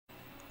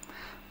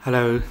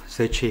Hello,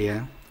 Zech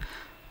here.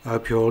 I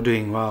hope you're all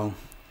doing well.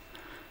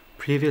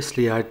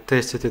 Previously I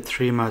tested the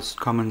 3 most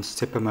common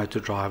stepper motor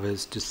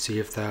drivers to see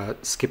if they are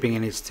skipping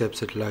any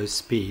steps at low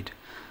speed.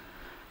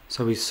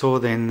 So we saw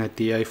then that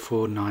the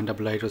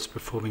A4988 was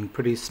performing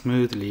pretty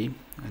smoothly,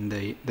 and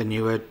the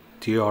newer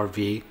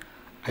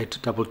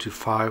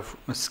DRV8825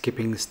 was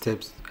skipping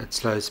steps at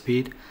slow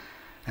speed,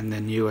 and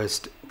the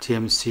newest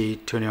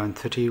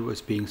TMC2130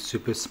 was being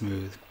super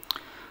smooth.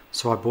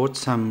 So I bought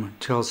some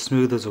tail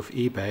smoothers off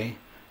eBay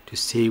to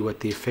see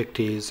what the effect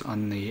is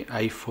on the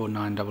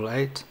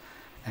A4988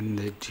 and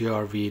the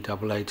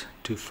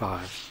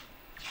DRV8825.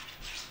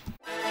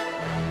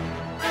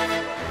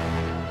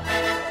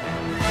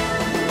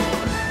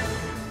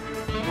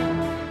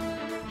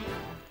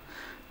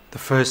 The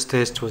first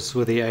test was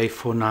with the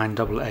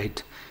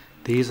A4988.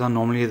 These are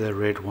normally the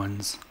red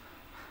ones.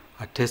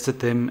 I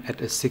tested them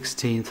at a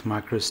 16th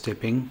micro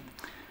stepping,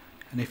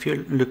 and if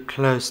you look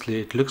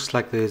closely, it looks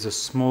like there's a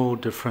small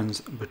difference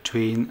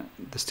between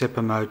the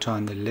stepper motor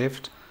on the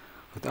left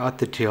without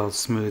the TL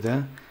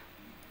smoother.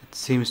 It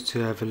seems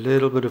to have a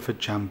little bit of a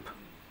jump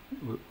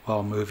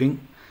while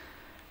moving,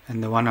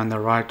 and the one on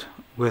the right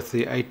with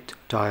the 8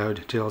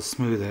 diode TL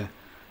smoother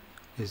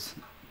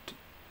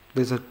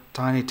there's a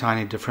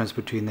tiny difference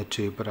between the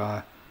two,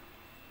 but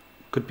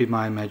could be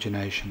my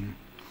imagination.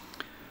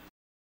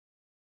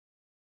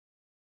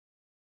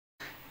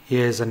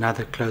 Here's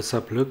another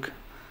close-up look.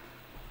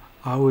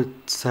 I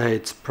would say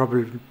it's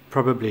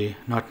probably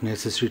not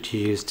necessary to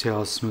use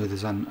TL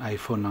smoothers on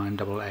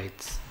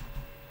A4988s.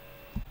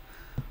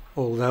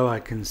 Although I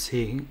can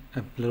see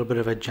a little bit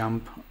of a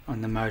jump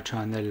on the motor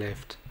on the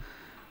left.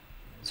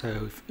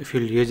 So if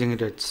you're using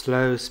it at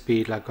slow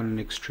speed like on an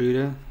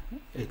extruder,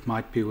 it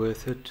might be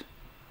worth it.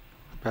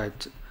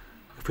 But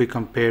if we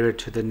compare it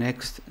to the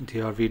next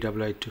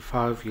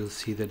DRV8825, you'll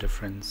see the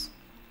difference.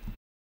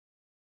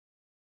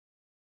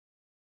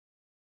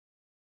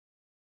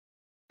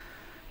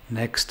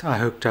 Next, I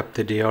hooked up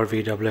the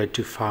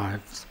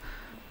DRV8825s.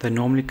 They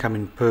normally come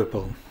in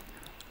purple.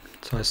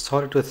 So I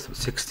started with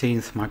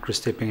 16th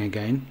microstepping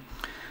again,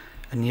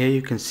 and here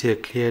you can see a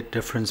clear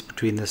difference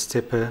between the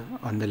stepper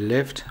on the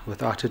left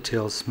without a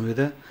TL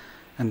smoother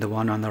and the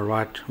one on the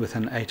right with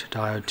an 8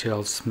 diode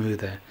TL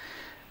smoother.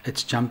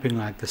 It's jumping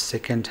like the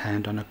second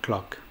hand on a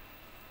clock.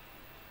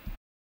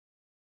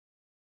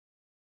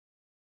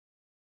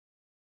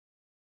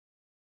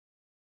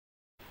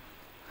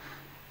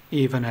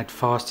 Even at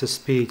faster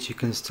speeds, you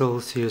can still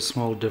see a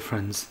small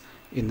difference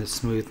in the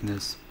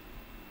smoothness.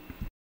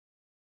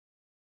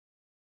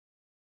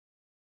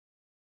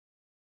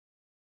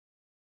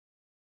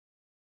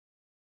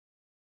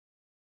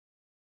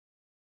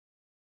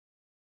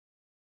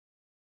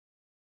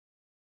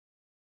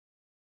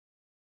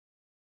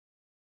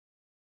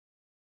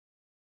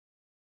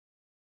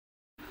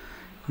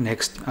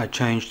 Next, I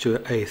changed to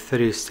a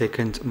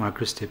 32nd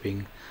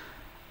microstepping.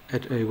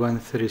 At a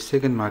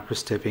 1/32nd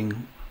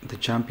microstepping, the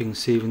jumping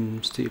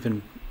seems to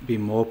even be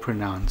more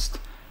pronounced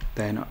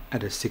than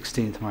at a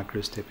 16th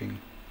microstepping.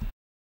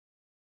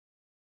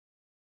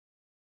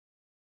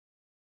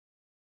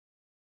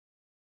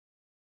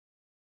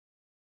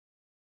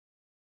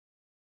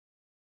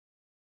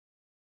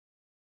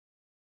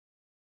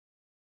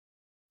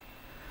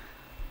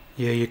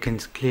 Here you can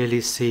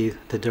clearly see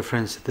the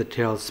difference that the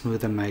TL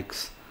smoother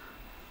makes.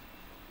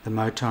 The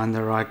motor on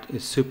the right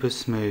is super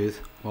smooth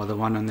while the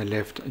one on the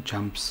left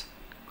jumps.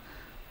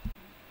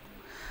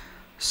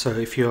 So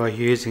if you are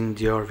using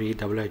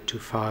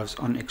DRV8825s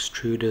on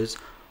extruders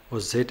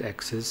or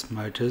Z-axis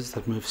motors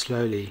that move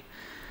slowly,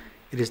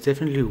 it is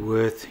definitely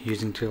worth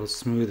using TL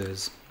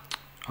smoothers.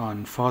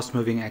 On fast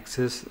moving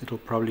axis, it will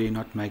probably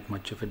not make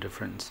much of a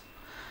difference.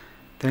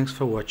 Thanks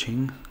for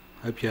watching.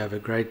 Hope you have a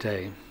great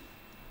day.